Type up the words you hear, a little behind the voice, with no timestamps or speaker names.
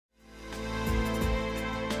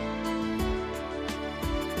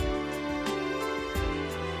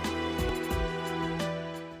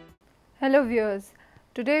Hello viewers,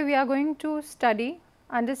 today we are going to study,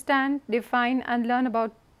 understand, define and learn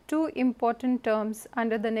about two important terms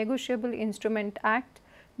under the Negotiable Instrument Act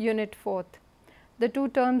Unit 4th. The two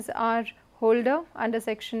terms are holder under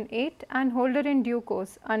section 8 and holder in due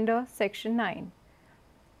course under section 9.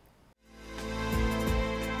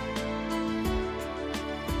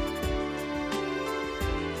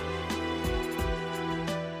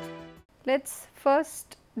 Let us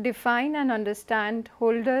first define and understand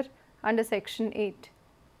holder under section 8.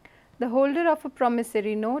 The holder of a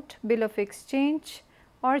promissory note, bill of exchange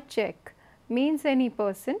or cheque means any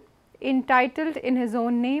person entitled in his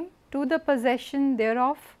own name to the possession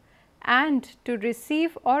thereof and to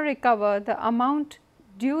receive or recover the amount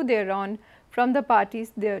due thereon from the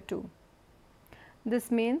parties thereto. This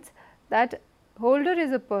means that holder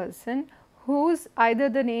is a person whose either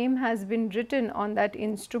the name has been written on that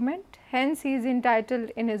instrument, hence he is entitled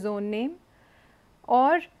in his own name,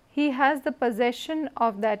 or he has the possession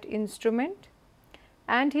of that instrument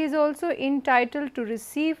and he is also entitled to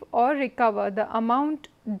receive or recover the amount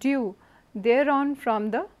due thereon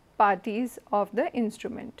from the parties of the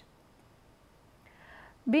instrument.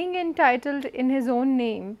 Being entitled in his own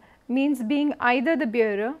name means being either the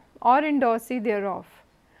bearer or endorsee thereof.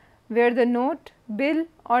 Where the note, bill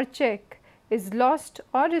or cheque is lost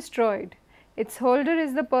or destroyed, its holder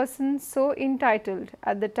is the person so entitled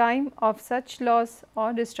at the time of such loss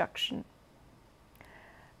or destruction.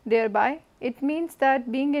 Thereby, it means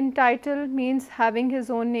that being entitled means having his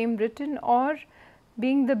own name written, or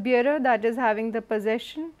being the bearer, that is having the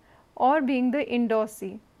possession, or being the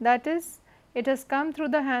endorsee, that is it has come through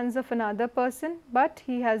the hands of another person, but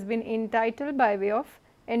he has been entitled by way of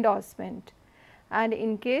endorsement. And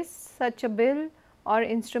in case such a bill or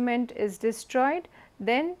instrument is destroyed,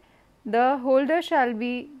 then the holder shall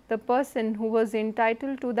be the person who was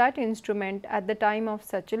entitled to that instrument at the time of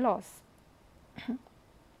such a loss.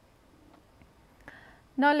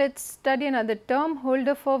 Now, let us study another term,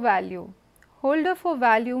 holder for value. Holder for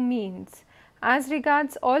value means, as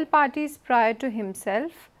regards all parties prior to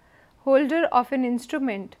himself, holder of an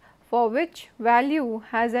instrument for which value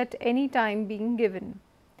has at any time been given.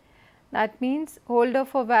 That means holder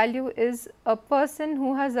for value is a person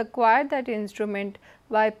who has acquired that instrument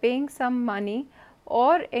by paying some money,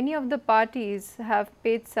 or any of the parties have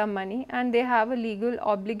paid some money and they have a legal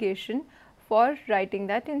obligation for writing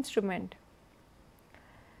that instrument.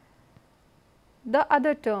 The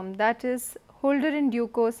other term, that is holder in due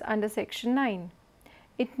course under section 9.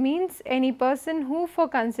 It means any person who for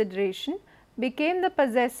consideration became the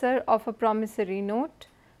possessor of a promissory note,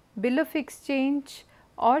 bill of exchange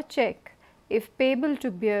or cheque if payable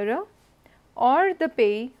to bearer, or the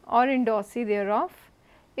payee or endorsee thereof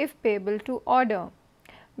if payable to order,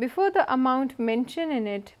 before the amount mentioned in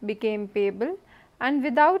it became payable and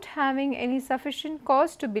without having any sufficient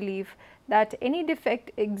cause to believe that any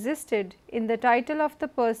defect existed in the title of the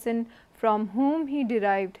person from whom he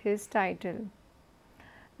derived his title.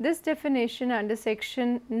 This definition under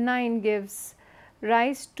section 9 gives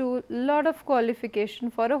rise to lot of qualification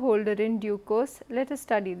for a holder in due course. Let us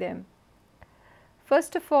study them.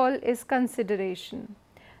 First of all is consideration.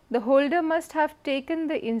 The holder must have taken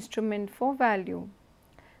the instrument for value.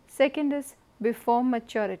 Second is before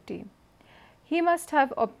maturity. He must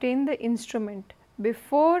have obtained the instrument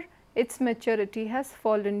before its maturity has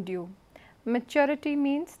fallen due. Maturity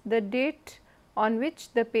means the date on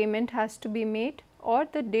which the payment has to be made or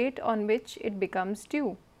the date on which it becomes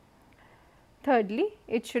due. Thirdly,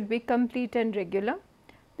 it should be complete and regular.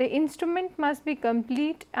 The instrument must be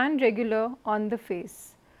complete and regular on the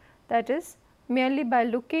face. That is, merely by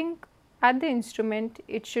looking at the instrument,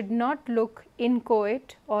 it should not look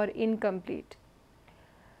inchoate or incomplete.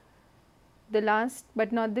 The last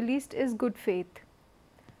but not the least is good faith.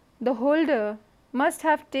 The holder must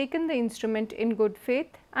have taken the instrument in good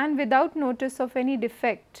faith and without notice of any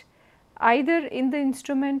defect, either in the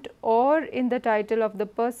instrument or in the title of the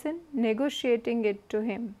person negotiating it to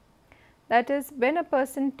him. That is, when a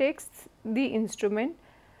person takes the instrument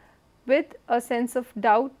with a sense of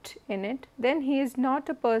doubt in it, then he is not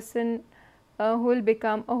a person who will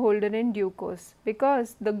become a holder in due course,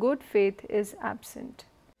 because the good faith is absent.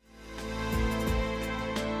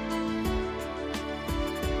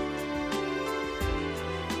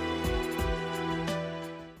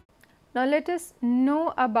 Now, let us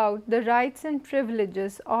know about the rights and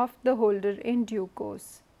privileges of the holder in due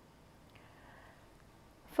course.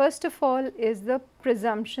 First of all is the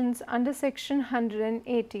presumptions under section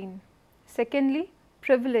 118. Secondly,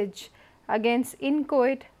 privilege against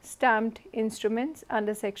inchoate stamped instruments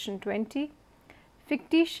under section 20.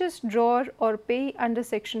 Fictitious drawer or pay under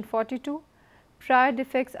section 42. prior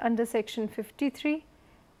defects under section 53,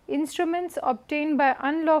 instruments obtained by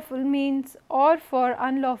unlawful means or for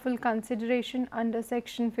unlawful consideration under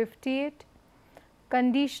section 58,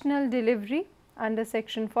 conditional delivery under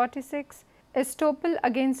section 46, estoppel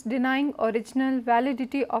against denying original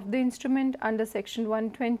validity of the instrument under section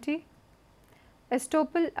 120,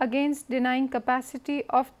 estoppel against denying capacity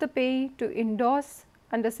of the payee to endorse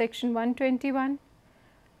under section 121,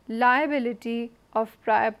 liability of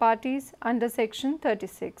prior parties under section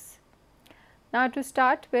 36. Now, to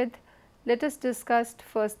start with, let us discuss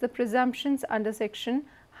first the presumptions under section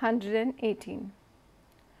 118.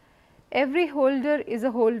 Every holder is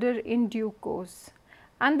a holder in due course,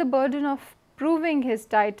 and the burden of proving his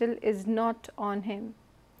title is not on him.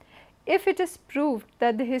 If it is proved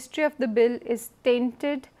that the history of the bill is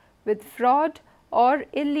tainted with fraud or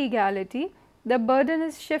illegality, the burden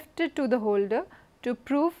is shifted to the holder to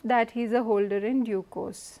prove that he is a holder in due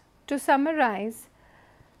course. To summarize,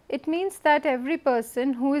 it means that every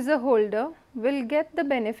person who is a holder will get the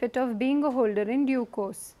benefit of being a holder in due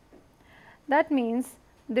course. That means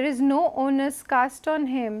there is no onus cast on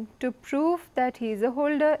him to prove that he is a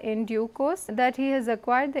holder in due course, that he has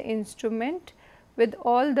acquired the instrument with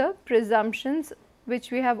all the presumptions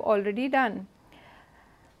which we have already done.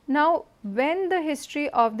 Now, when the history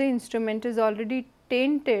of the instrument is already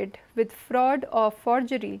tainted with fraud or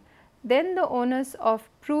forgery, then the onus of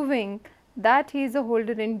proving that he is a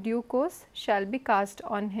holder in due course shall be cast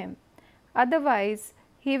on him. Otherwise,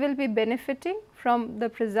 he will be benefiting from the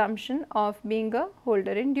presumption of being a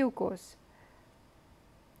holder in due course.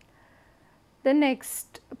 The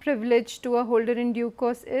next privilege to a holder in due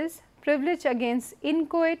course is privilege against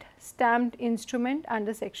inchoate stamped instrument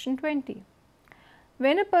under section 20.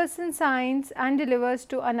 When a person signs and delivers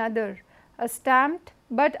to another a stamped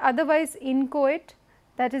but otherwise inchoate,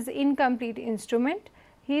 that is incomplete instrument,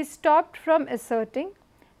 he is stopped from asserting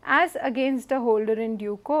as against a holder in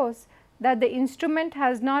due course that the instrument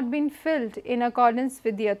has not been filled in accordance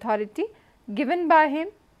with the authority given by him,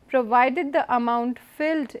 provided the amount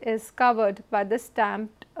filled is covered by the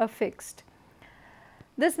stamp affixed.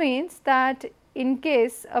 This means that in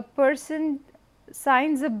case a person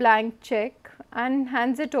signs a blank check and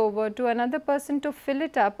hands it over to another person to fill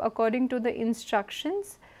it up according to the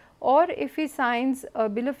instructions, or if he signs a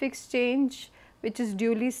bill of exchange which is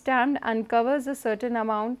duly stamped and covers a certain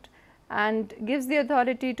amount and gives the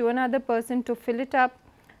authority to another person to fill it up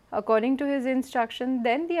according to his instruction,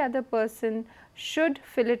 then the other person should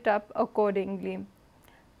fill it up accordingly.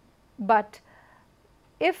 But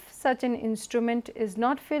if such an instrument is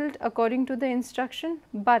not filled according to the instruction,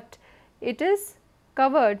 but it is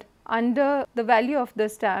covered under the value of the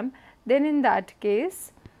stamp, then in that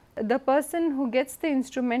case the person who gets the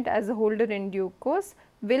instrument as a holder in due course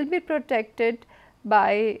will be protected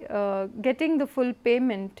by getting the full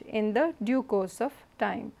payment in the due course of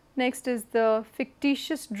time. Next is the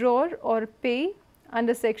fictitious drawer or pay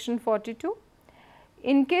under section 42.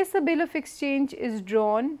 In case a bill of exchange is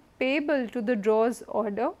drawn payable to the drawer's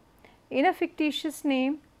order in a fictitious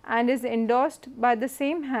name and is endorsed by the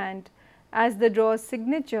same hand as the drawer's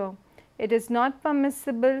signature, it is not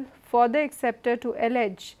permissible for the acceptor to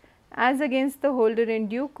allege as against the holder in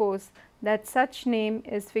due course that such name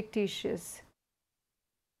is fictitious.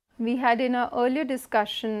 We had in our earlier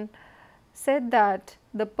discussion said that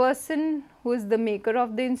the person who is the maker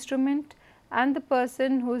of the instrument and the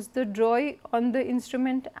person who is the drawer on the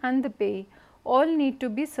instrument and the pay all need to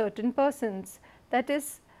be certain persons, that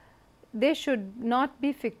is, they should not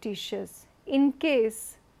be fictitious. In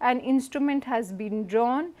case an instrument has been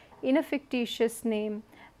drawn in a fictitious name,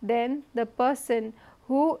 then the person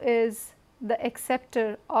who is the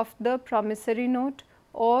acceptor of the promissory note,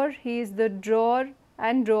 or he is the drawer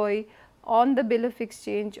and drawee on the bill of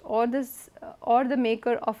exchange, or the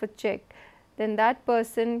maker of a check, then that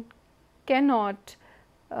person cannot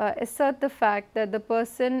assert the fact that the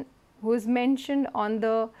person who is mentioned on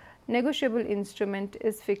the negotiable instrument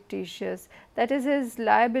is fictitious. That is, his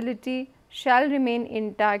liability shall remain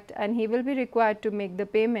intact and he will be required to make the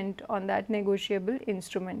payment on that negotiable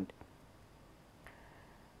instrument.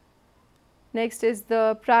 Next is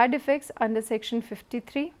the prior defects under section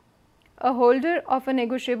 53. A holder of a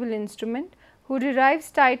negotiable instrument who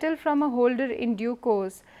derives title from a holder in due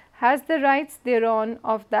course has the rights thereon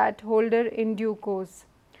of that holder in due course.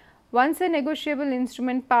 Once a negotiable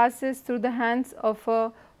instrument passes through the hands of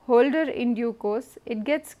a holder in due course, it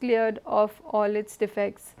gets cleared of all its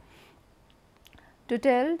defects. To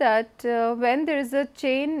tell that when there is a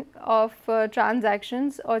chain of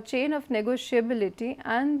transactions or chain of negotiability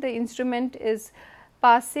and the instrument is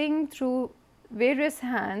passing through various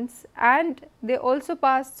hands and they also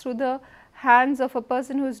pass through the hands of a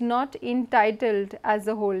person who is not entitled as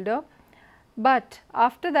a holder, but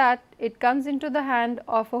after that it comes into the hand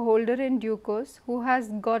of a holder in due course who has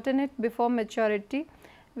gotten it before maturity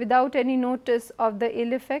without any notice of the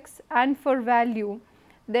ill effects and for value,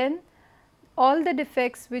 then all the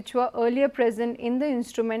defects which were earlier present in the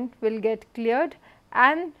instrument will get cleared,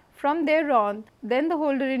 and from there on then the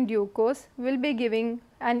holder in due course will be giving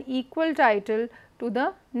an equal title to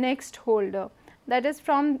the next holder. That is,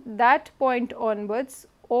 from that point onwards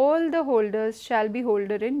all the holders shall be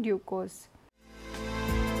holder in due course.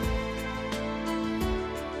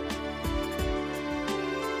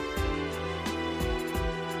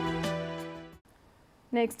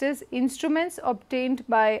 Next is instruments obtained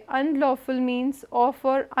by unlawful means or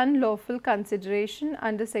for unlawful consideration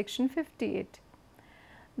under section 58.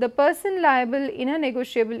 The person liable in a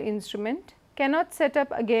negotiable instrument cannot set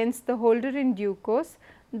up against the holder in due course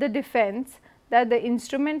the defense that the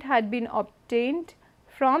instrument had been obtained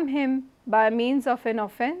from him by means of an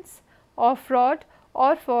offence or fraud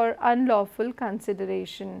or for unlawful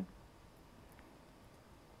consideration.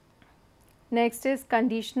 Next is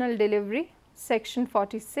conditional delivery, section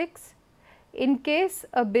 46. In case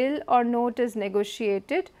a bill or note is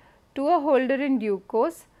negotiated to a holder in due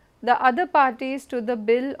course, the other parties to the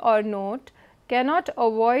bill or note cannot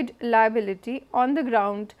avoid liability on the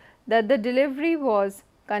ground that the delivery was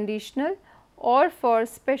conditional or for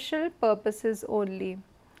special purposes only.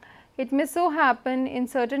 It may so happen in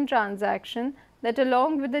certain transactions that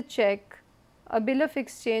along with the check, a bill of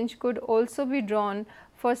exchange could also be drawn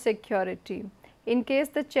for security. In case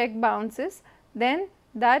the check bounces, then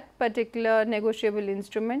that particular negotiable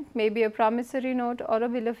instrument, may be a promissory note or a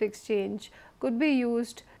bill of exchange, could be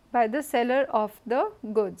used by the seller of the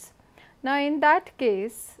goods. Now, in that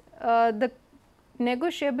case, the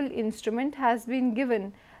negotiable instrument has been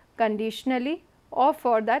given conditionally or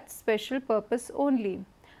for that special purpose only.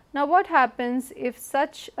 Now, what happens if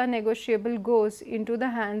such a negotiable goes into the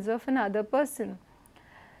hands of another person?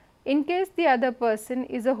 In case the other person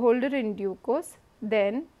is a holder in due course,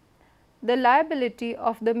 then the liability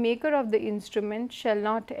of the maker of the instrument shall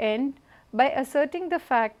not end by asserting the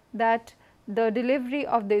fact that the delivery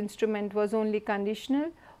of the instrument was only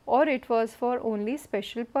conditional or it was for only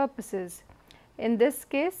special purposes. In this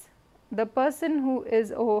case, the person who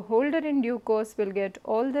is a holder in due course will get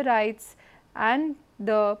all the rights, and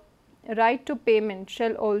the right to payment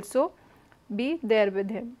shall also be there with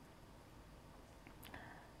him.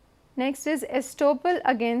 Next is estoppel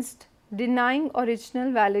against denying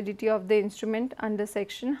original validity of the instrument under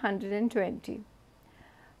section 120.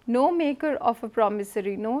 No maker of a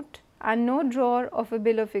promissory note and no drawer of a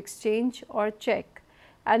bill of exchange or check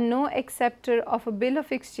and no acceptor of a bill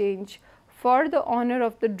of exchange for the honour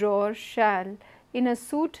of the drawer shall, in a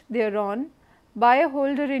suit thereon by a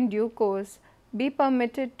holder in due course, be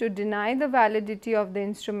permitted to deny the validity of the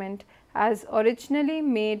instrument as originally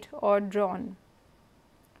made or drawn.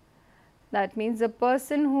 That means the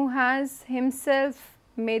person who has himself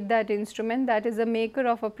made that instrument, that is a maker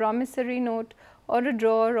of a promissory note or a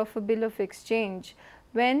drawer of a bill of exchange,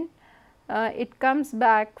 when it comes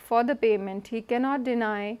back for the payment, he cannot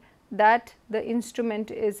deny that the instrument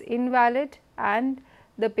is invalid and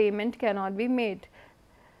the payment cannot be made.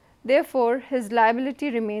 Therefore, his liability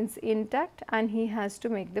remains intact and he has to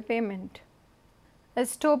make the payment.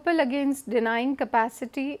 Estoppel against denying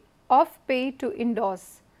capacity of pay to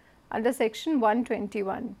endorse under section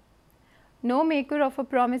 121. No maker of a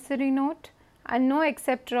promissory note and no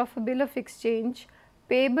acceptor of a bill of exchange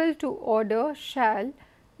payable to order shall,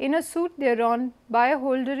 in a suit thereon by a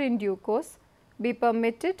holder in due course, be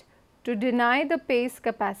permitted to deny the pay's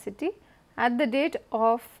capacity at the date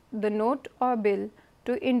of the note or bill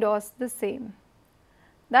to endorse the same.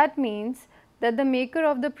 That means that the maker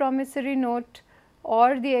of the promissory note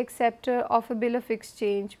or the acceptor of a bill of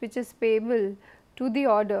exchange which is payable to the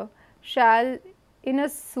order shall, in a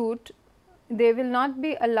suit, they will not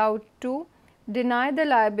be allowed to deny the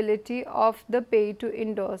liability of the pay to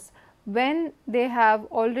endorse when they have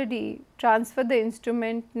already transferred the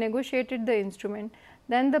instrument, negotiated the instrument.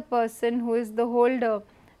 Then the person who is the holder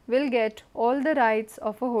will get all the rights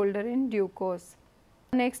of a holder in due course.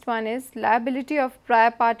 Next one is liability of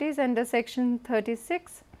prior parties under section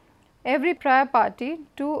 36. Every prior party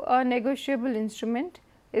to a negotiable instrument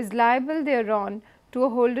is liable thereon to a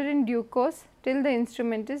holder in due course till the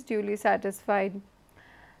instrument is duly satisfied.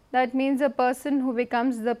 That means a person who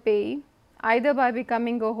becomes the payee either by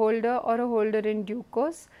becoming a holder or a holder in due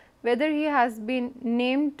course, whether he has been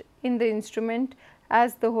named in the instrument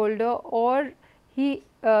as the holder or he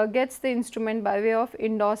gets the instrument by way of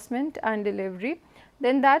endorsement and delivery,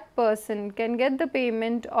 then that person can get the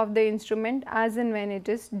payment of the instrument as and when it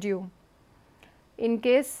is due. In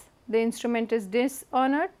case the instrument is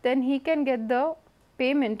dishonored, then he can get the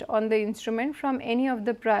payment on the instrument from any of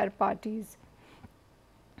the prior parties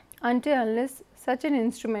until unless such an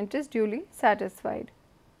instrument is duly satisfied.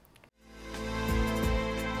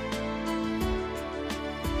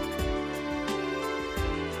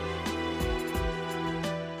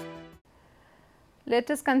 Let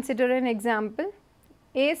us consider an example.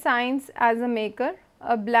 A signs as a maker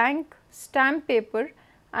a blank stamp paper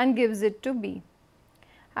and gives it to B,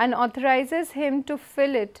 and authorizes him to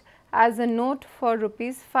fill it as a note for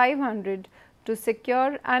rupees 500 to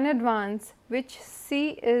secure an advance which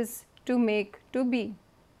C is to make to B.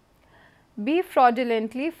 B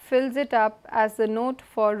fraudulently fills it up as a note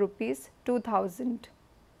for rupees 2000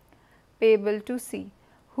 payable to C,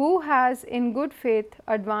 who has in good faith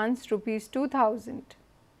advanced rupees 2000.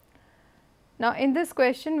 Now, in this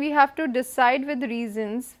question we have to decide with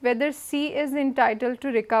reasons whether C is entitled to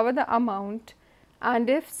recover the amount, and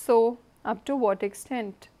if so, up to what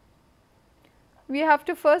extent. We have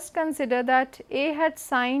to first consider that A had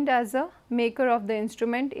signed as a maker of the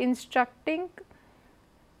instrument instructing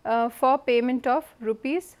for payment of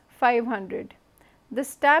rupees 500. The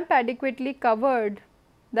stamp adequately covered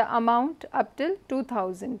the amount up till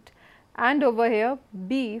 2000, and over here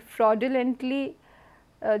B fraudulently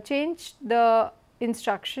changed the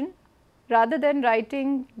instruction. Rather than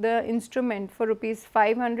writing the instrument for rupees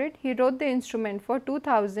 500, he wrote the instrument for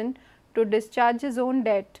 2000 to discharge his own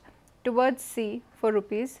debt towards C for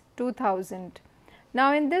rupees 2000.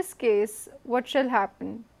 Now, in this case, what shall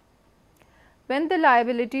happen? When the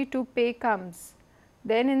liability to pay comes,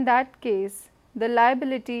 then in that case the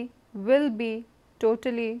liability will be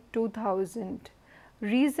totally 2000.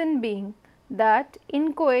 Reason being that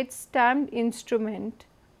inchoate stamped instrument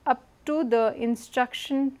up to the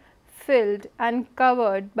instruction filled and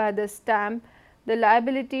covered by the stamp, the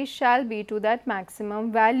liability shall be to that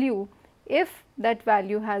maximum value if that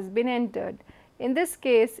value has been entered. In this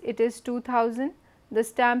case it is 2000, the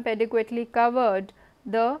stamp adequately covered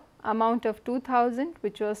the amount of 2000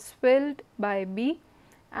 which was filled by B,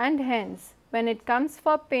 and hence when it comes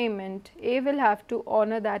for payment, A will have to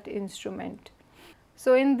honor that instrument.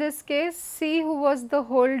 So, in this case C, who was the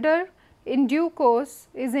holder, in due course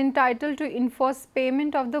is entitled to enforce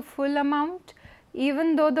payment of the full amount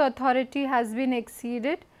even though the authority has been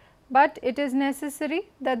exceeded, but it is necessary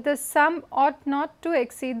that the sum ought not to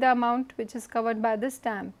exceed the amount which is covered by the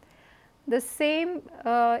stamp. The same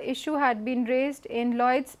issue had been raised in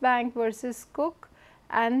Lloyds Bank versus Cook,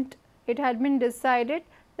 and it had been decided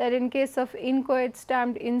that in case of inchoate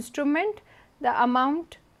stamped instrument, the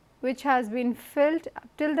amount which has been filled up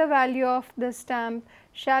till the value of the stamp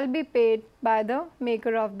shall be paid by the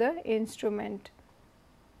maker of the instrument.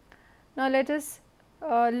 Now, let us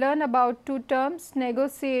learn about two terms,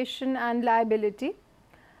 negotiation and liability.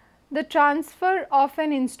 The transfer of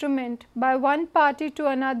an instrument by one party to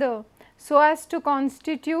another so as to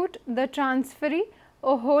constitute the transferee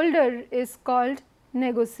or holder is called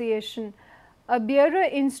negotiation. A bearer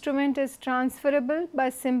instrument is transferable by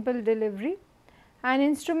simple delivery. An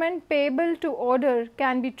instrument payable to order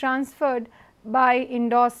can be transferred by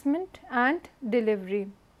endorsement and delivery.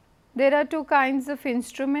 There are two kinds of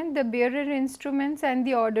instrument, the bearer instruments and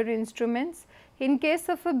the order instruments. In case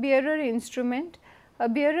of a bearer instrument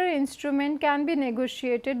can be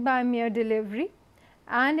negotiated by mere delivery,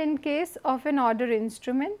 and in case of an order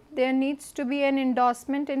instrument there needs to be an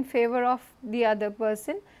endorsement in favor of the other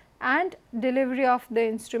person and delivery of the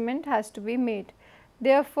instrument has to be made.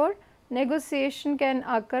 Therefore, negotiation can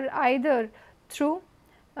occur either through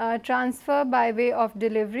transfer by way of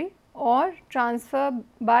delivery or transfer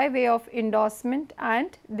by way of endorsement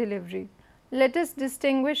and delivery. Let us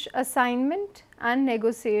distinguish assignment and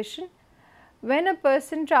negotiation. When a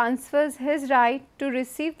person transfers his right to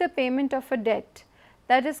receive the payment of a debt,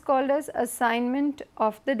 that is called as assignment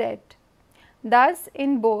of the debt. Thus,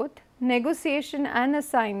 in both negotiation and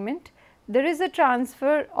assignment, there is a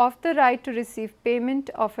transfer of the right to receive payment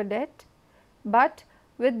of a debt, but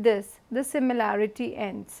with this the similarity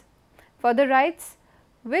ends. For the rights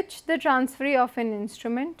which the transferee of an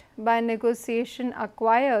instrument by negotiation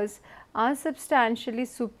acquires are substantially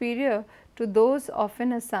superior to those of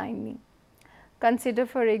an assignee. Consider,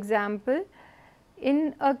 for example,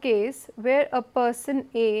 in a case where a person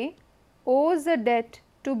A owes a debt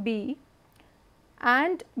to B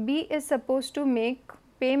and B is supposed to make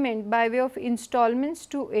payment by way of installments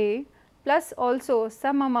to A plus also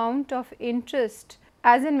some amount of interest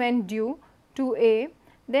as and when due to A,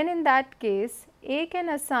 then in that case A can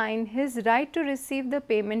assign his right to receive the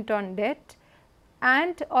payment on debt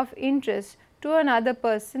and of interest to another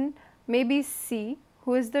person, maybe C,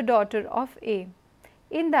 who is the daughter of A.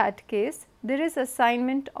 In that case, there is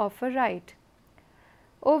assignment of a right.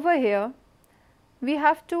 Over here, we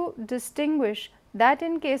have to distinguish that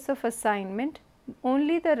in case of assignment,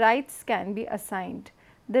 only the rights can be assigned.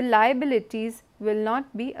 The liabilities will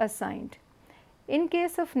not be assigned. In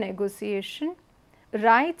case of negotiation,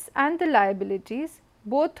 rights and the liabilities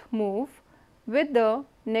both move with the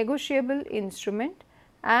negotiable instrument,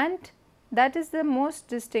 and that is the most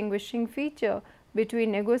distinguishing feature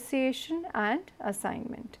between negotiation and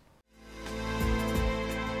assignment.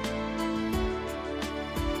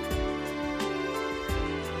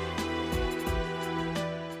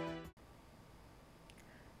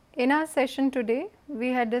 In our session today, we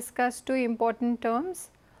had discussed two important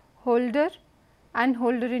terms, holder and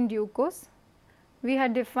holder in due course. We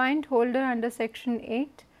had defined holder under section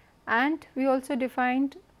 8 and we also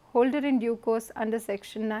defined holder in due course under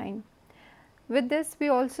section 9. With this, we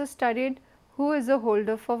also studied who is a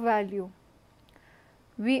holder for value.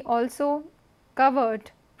 We also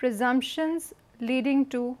covered presumptions leading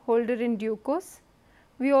to holder in due course.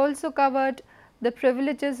 We also covered the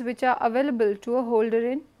privileges which are available to a holder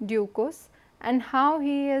in due course and how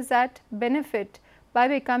he is at benefit by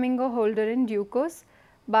becoming a holder in due course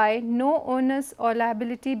by no onus or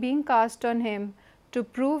liability being cast on him to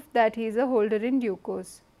prove that he is a holder in due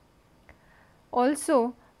course.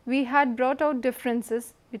 Also, we had brought out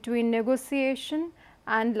differences between negotiation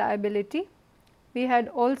and liability. We had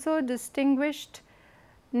also distinguished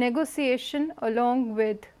negotiation along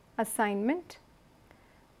with assignment,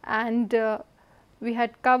 and we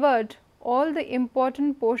had covered all the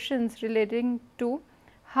important portions relating to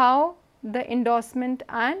how the endorsement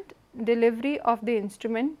and delivery of the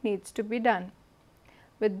instrument needs to be done.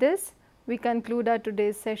 With this, we conclude our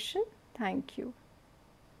today's session. Thank you.